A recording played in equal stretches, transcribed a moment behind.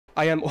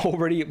I am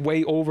already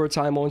way over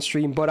time on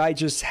stream, but I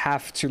just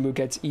have to look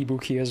at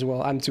Ibuki as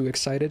well. I'm too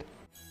excited.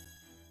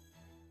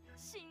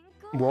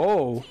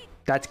 Whoa,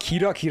 that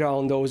Kira Kira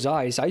on those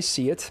eyes. I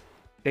see it.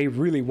 They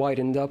really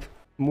widened up.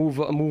 Move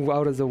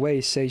out of the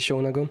way, say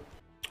Shonagon.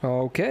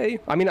 Okay.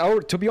 I mean,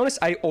 to be honest,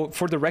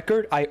 for the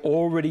record, I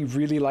already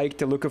really like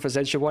the look of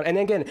Ascension 1. And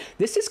again,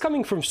 this is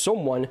coming from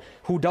someone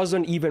who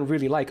doesn't even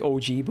really like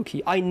OG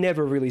Ibuki. I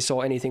never really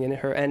saw anything in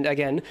her. And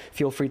again,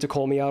 feel free to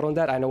call me out on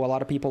that. I know a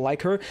lot of people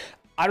like her.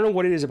 I don't know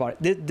what it is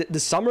about it. The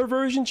summer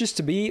version, just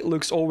to be,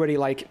 looks already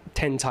like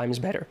 10 times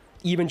better.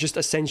 Even just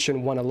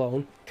Ascension 1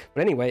 alone.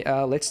 But anyway,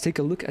 let's take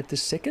a look at the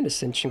second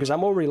Ascension, because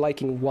I'm already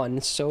liking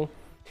 1, so...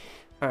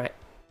 Alright.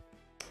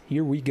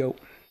 Here we go.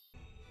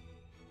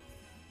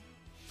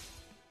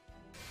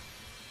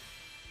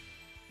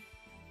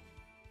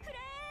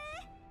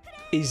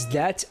 Is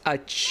that a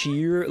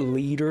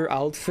cheerleader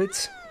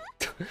outfit?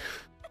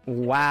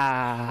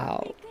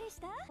 Wow.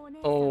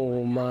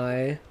 Oh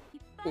my.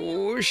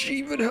 Oh, she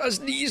even has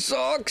knee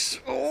socks.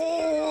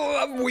 Oh,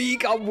 I'm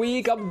weak,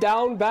 I'm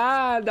down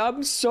bad.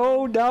 I'm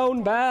so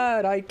down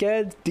bad. I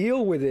can't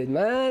deal with it,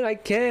 man. I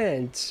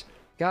can't.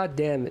 God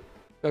damn it.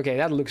 Okay,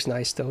 that looks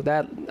nice though.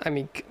 That, I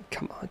mean,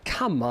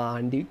 come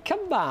on,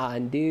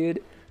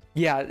 dude.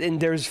 Yeah, and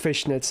there's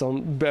fishnets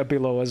on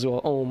below as well.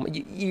 Oh,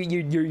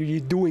 you're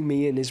doing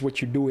me in is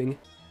what you're doing.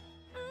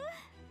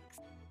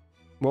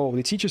 Whoa,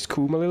 did he just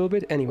coom a little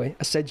bit? Anyway,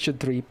 Ascension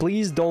 3.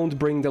 Please don't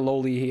bring the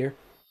loli here.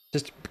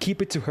 Just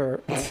keep it to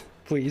her,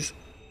 please.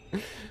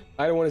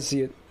 I don't want to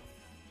see it.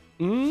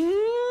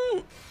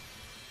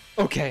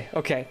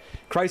 Okay.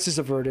 Crisis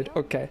averted.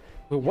 Okay.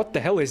 Well, what the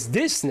hell is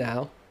this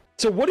now?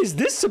 So what is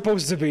this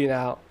supposed to be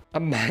now? A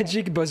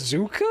magic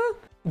bazooka?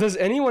 Does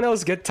anyone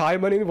else get time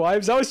money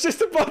vibes? I was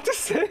just about to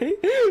say.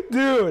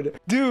 Dude,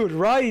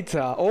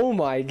 Raita. Oh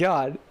my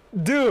god.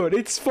 Dude,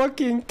 it's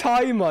fucking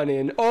time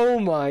money. Oh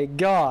my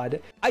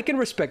god. I can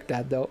respect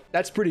that though.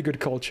 That's pretty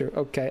good culture.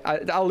 Okay,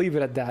 I'll leave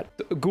it at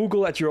that.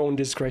 Google at your own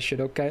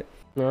discretion, okay?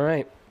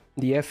 Alright.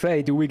 The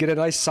FA. Do we get a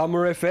nice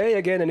summer FA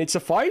again? And it's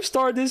a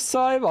 5-star this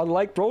time,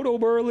 unlike Proto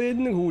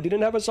Berlin, who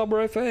didn't have a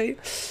summer FA.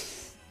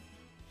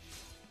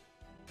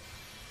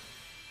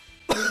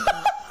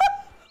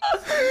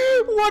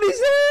 What is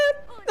that?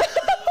 What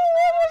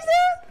was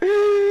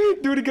that?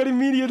 Dude, it got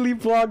immediately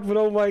blocked, but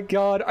oh my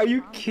god. Are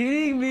you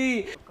kidding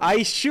me?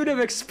 I should have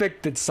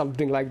expected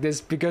something like this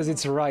because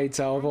it's right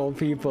of all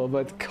people,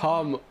 but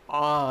come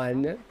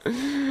on.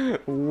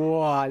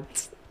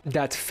 What?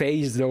 That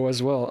phase though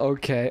as well.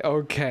 Okay.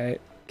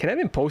 Can I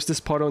even post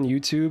this part on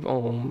YouTube?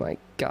 Oh my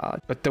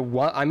god. But the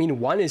one, I mean,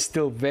 1 is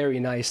still very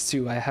nice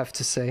too, I have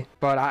to say.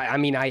 But I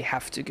mean, I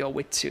have to go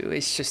with 2.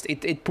 It's just,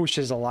 it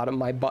pushes a lot of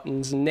my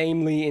buttons,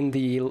 namely in the,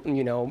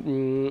 you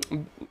know,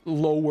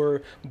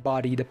 lower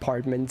body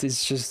department.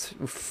 It's just,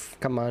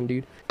 come on,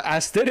 dude.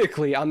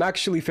 Aesthetically, I'm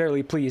actually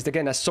fairly pleased.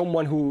 Again, as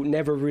someone who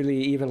never really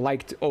even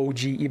liked OG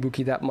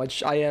Ibuki that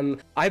much,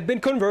 I've been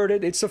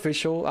converted. It's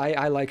official.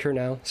 I like her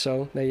now.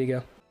 So there you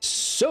go.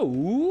 So,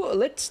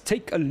 let's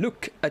take a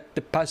look at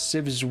the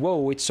passives.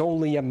 Whoa, it's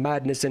only a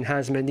madness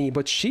enhancement E,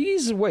 but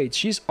she's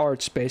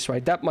art space,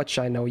 right? That much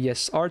I know.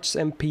 Yes, arts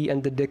MP,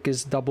 and the deck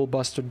is double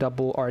buster,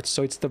 double arts,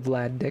 so it's the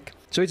Vlad deck.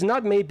 So it's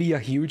not maybe a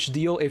huge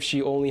deal if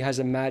she only has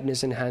a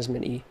madness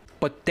enhancement E.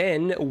 But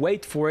then,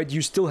 wait for it,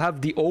 you still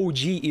have the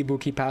OG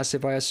Ibuki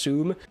passive, I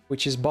assume,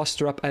 which is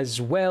Buster Up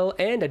as well,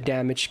 and a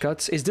damage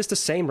cut. Is this the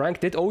same rank?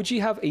 Did OG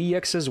have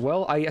EX as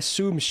well? I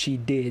assume she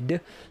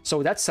did.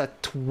 So that's a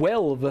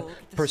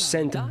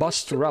 12%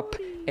 Buster Up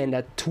and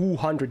a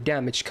 200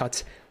 damage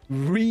cut.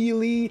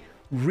 Really,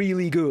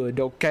 really good,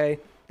 okay?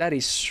 That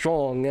is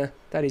strong.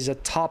 That is a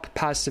top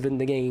passive in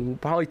the game.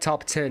 Probably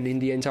top 10 in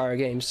the entire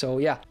game. So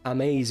yeah,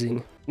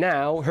 amazing.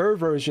 Now, her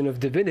version of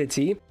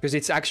Divinity, because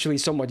it's actually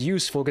somewhat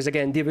useful, because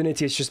again,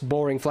 Divinity is just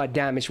boring flat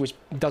damage, which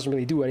doesn't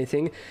really do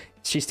anything.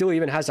 She still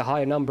even has a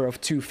higher number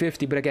of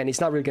 250, but again, it's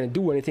not really going to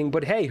do anything.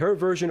 But hey, her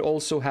version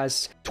also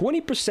has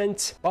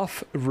 20%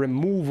 buff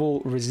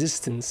removal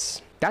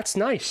resistance. That's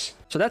nice.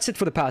 So that's it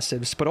for the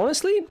passives. But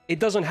honestly, it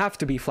doesn't have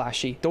to be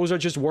flashy. Those are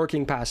just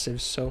working passives.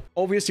 So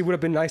obviously it would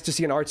have been nice to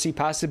see an artsy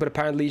passive, but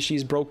apparently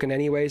she's broken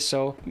anyway.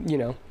 So, you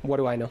know, what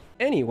do I know?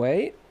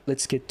 Anyway,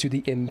 let's get to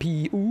the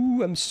MP.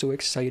 Ooh, I'm so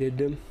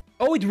excited.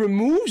 Oh, it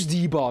removes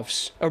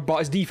debuffs, or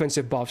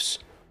defensive buffs.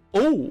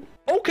 Oh,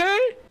 okay.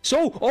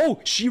 So,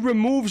 oh, she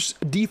removes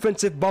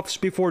defensive buffs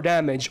before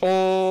damage.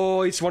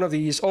 Oh, it's one of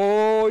these.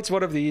 Oh, it's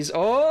one of these.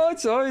 Oh,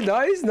 it's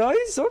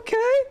nice.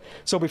 Okay.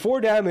 So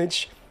before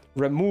damage,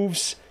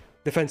 removes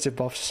defensive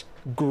buffs.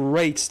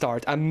 Great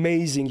start.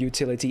 Amazing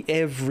utility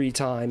every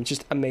time.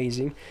 Just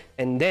amazing.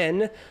 And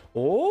then,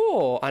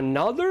 oh,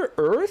 another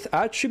Earth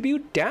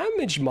attribute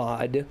damage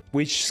mod,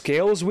 which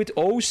scales with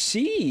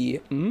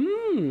OC.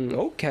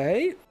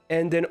 Okay.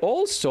 And then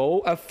also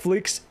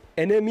afflicts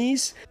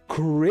enemies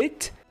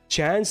crit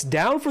Chance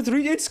down for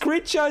 3. It's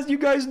crit chance. You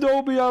guys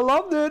know me. I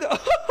loved it.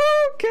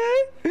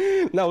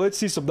 Okay. Now let's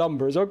see some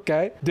numbers.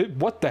 Okay.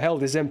 What the hell?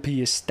 This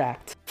MP is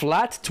stacked.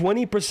 Flat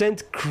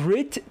 20%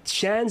 crit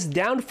chance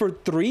down for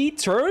 3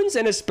 turns.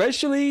 And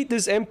especially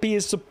this MP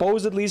is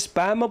supposedly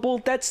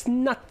spammable. That's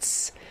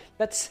nuts.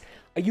 That's...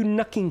 Are you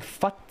knucking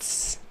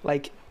futs?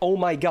 Like, oh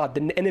my god.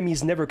 The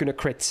enemy's never gonna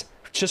crit.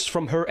 Just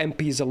from her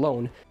MPs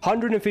alone.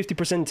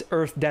 150%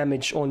 earth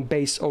damage on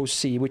base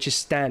OC, which is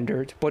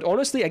standard. But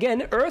honestly,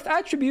 again, earth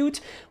attribute,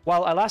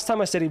 while last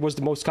time I said it was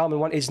the most common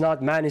one, is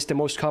not. Man is the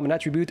most common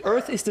attribute.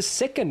 Earth is the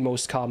second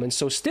most common.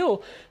 So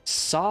still,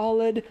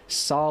 solid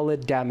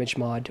damage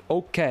mod.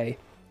 Okay.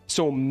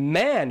 So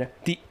man,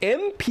 the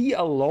MP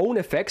alone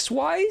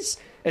effects-wise,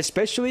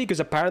 especially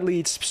because apparently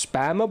it's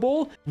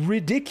spammable,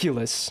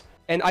 ridiculous.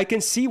 And I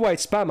can see why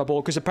it's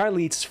spammable, because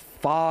apparently it's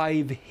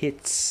 5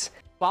 hits.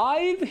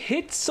 5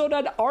 hits so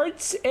that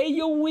arts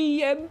AoE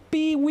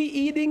MP we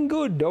eating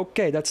good.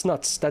 Okay, that's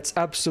nuts. That's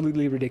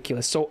absolutely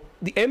ridiculous. So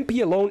the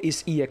MP alone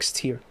is EX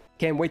tier.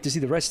 Can't wait to see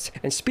the rest.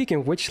 And speaking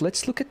of which,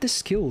 let's look at the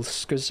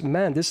skills. Because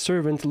man, this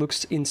servant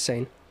looks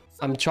insane.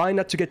 I'm trying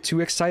not to get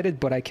too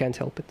excited, but I can't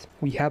help it.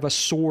 We have a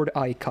sword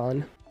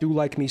icon. Do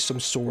like me some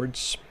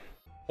swords.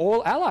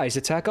 All allies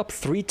attack up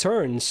 3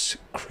 turns.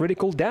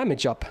 Critical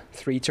damage up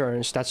 3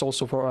 turns. That's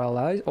also for all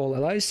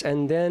allies.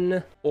 And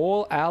then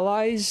all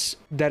allies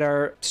that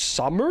are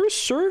summer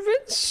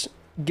servants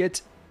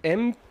get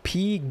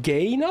MP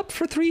gain up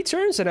for 3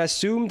 turns. And I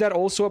assume that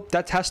also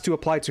that has to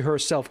apply to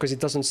herself because it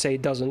doesn't say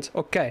it doesn't.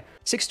 Okay.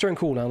 6 turn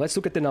cooldown. Let's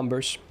look at the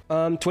numbers.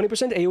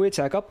 20% AoE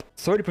attack up,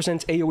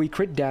 30% AoE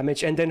crit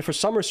damage, and then for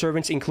summer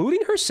servants,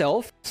 including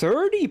herself,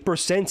 30%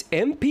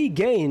 MP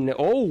gain.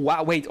 Oh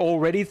wow, wait,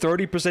 already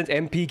 30%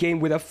 MP gain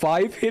with a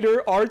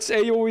 5-hitter arts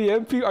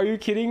AoE MP? Are you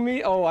kidding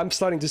me? Oh, I'm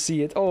starting to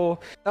see it. Oh,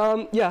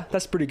 yeah,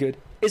 that's pretty good.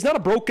 It's not a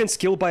broken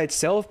skill by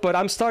itself, but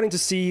I'm starting to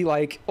see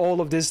like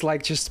all of this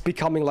like just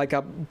becoming like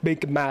a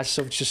big mass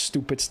of just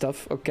stupid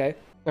stuff. Okay.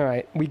 All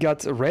right, we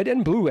got red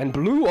and blue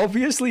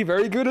obviously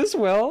very good as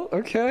well.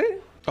 Okay.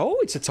 Oh,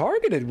 it's a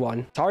targeted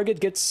one. Target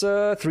gets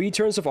 3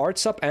 turns of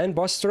arts up and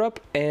buster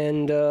up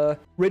and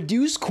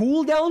reduce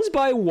cooldowns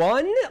by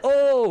 1.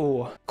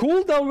 Oh,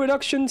 cooldown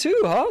reduction too,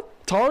 huh?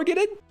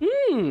 Targeted?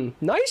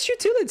 Nice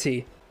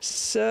utility.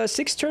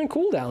 6 turn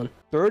cooldown.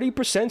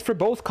 30% for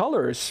both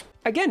colors.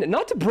 Again,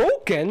 not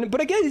broken,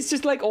 but again, it's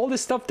just like all the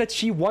stuff that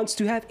she wants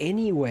to have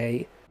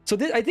anyway. So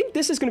I think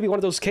this is going to be one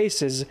of those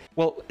cases,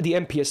 well, the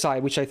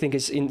MPSI, which I think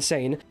is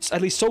insane.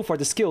 At least so far,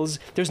 the skills,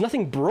 there's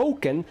nothing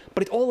broken,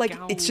 but it all like,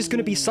 it's just going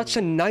to be such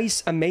a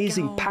nice,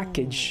 amazing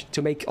package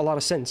to make a lot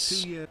of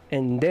sense.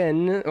 And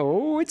then,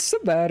 oh, it's a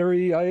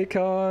battery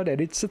icon,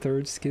 and it's a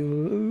 3rd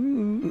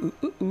skill.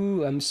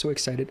 Ooh, I'm so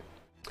excited.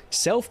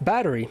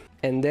 Self-battery,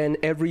 and then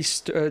every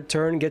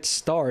turn gets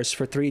stars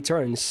for 3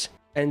 turns.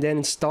 And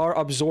then star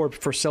absorb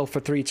for self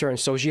for 3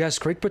 turns. So she has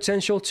quick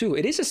potential too.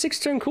 It is a 6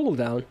 turn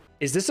cooldown.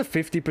 Is this a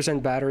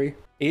 50% battery?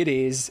 It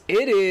is.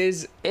 It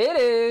is. It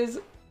is.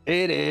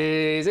 It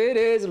is. It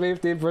is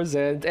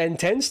 50%. And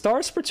 10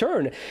 stars per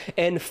turn.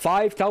 And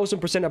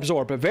 5,000%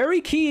 absorb.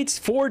 Very key, it's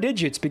 4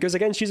 digits. Because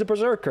again, she's a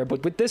berserker.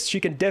 But with this, she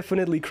can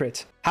definitely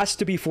crit. Has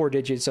to be 4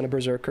 digits on a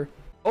berserker.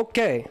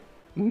 Okay.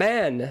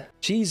 Man.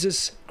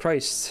 Jesus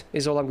Christ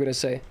is all I'm gonna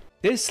say.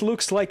 This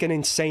looks like an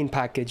insane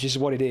package is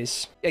what it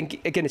is. And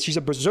again, she's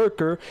a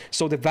berserker,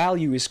 so the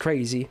value is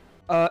crazy.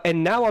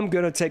 And now I'm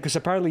gonna take, because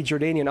apparently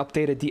Jordanian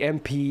updated the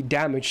MP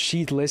damage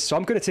sheet list, so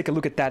I'm gonna take a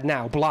look at that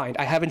now, blind.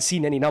 I haven't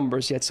seen any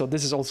numbers yet, so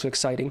this is also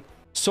exciting.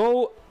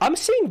 So, I'm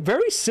seeing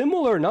very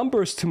similar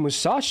numbers to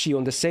Musashi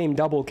on the same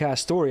double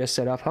Castoria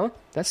setup, huh?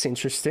 That's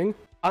interesting.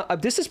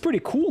 This is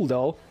pretty cool,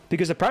 though,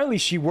 because apparently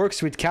she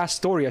works with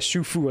Castoria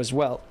Shufu as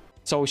well.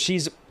 So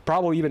she's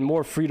probably even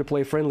more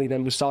free-to-play friendly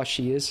than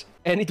Musashi is.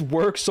 And it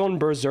works on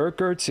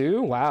Berserker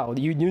too? Wow,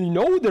 you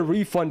know the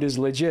refund is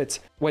legit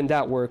when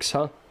that works,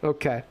 huh?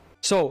 Okay.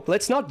 So,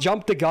 let's not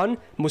jump the gun.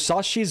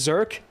 Musashi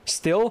Zerk,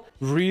 still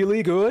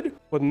really good.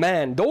 But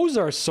man, those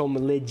are some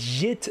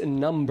legit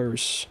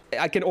numbers.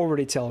 I can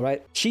already tell,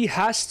 right? She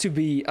has to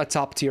be a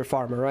top-tier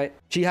farmer, right?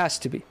 She has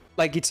to be.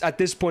 Like, it's at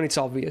this point, it's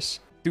obvious.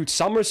 Dude,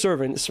 summer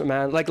servants,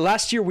 man. Like,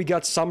 last year we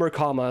got summer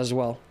Kama as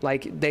well.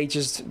 Like, they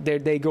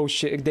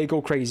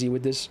go crazy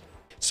with this.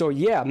 So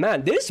yeah,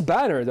 man, this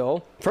banner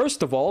though,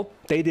 first of all,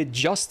 they did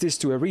justice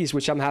to Ares,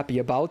 which I'm happy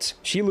about.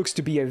 She looks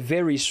to be a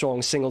very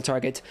strong single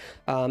target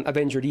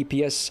Avenger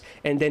DPS.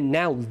 And then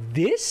now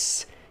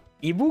this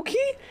Ibuki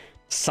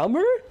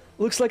Summer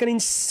looks like an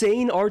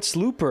insane arts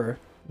looper.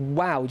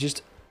 Wow,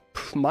 just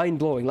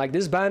mind-blowing. Like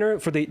this banner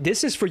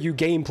this is for you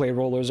gameplay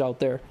rollers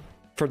out there,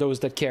 for those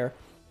that care.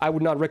 I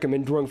would not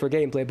recommend drawing for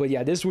gameplay, but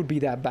yeah, this would be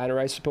that banner,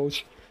 I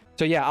suppose.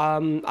 So yeah,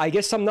 I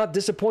guess I'm not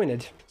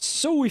disappointed.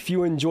 So if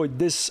you enjoyed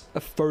this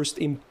first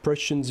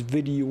impressions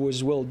video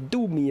as well,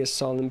 do me a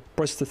solid,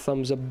 press the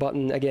thumbs up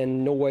button.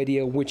 Again, no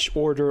idea which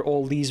order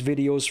all these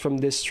videos from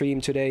this stream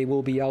today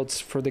will be out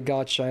for the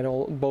God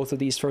channel, both of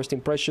these first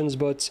impressions,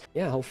 but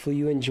yeah, hopefully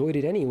you enjoyed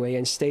it anyway,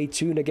 and stay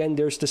tuned. Again,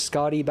 there's the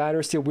Scotty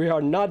banner still. We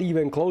are not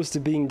even close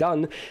to being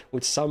done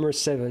with Summer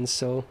 7,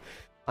 so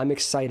I'm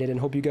excited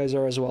and hope you guys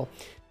are as well.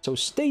 So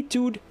stay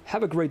tuned,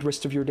 have a great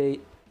rest of your day,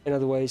 and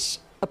otherwise,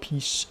 a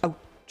peace out.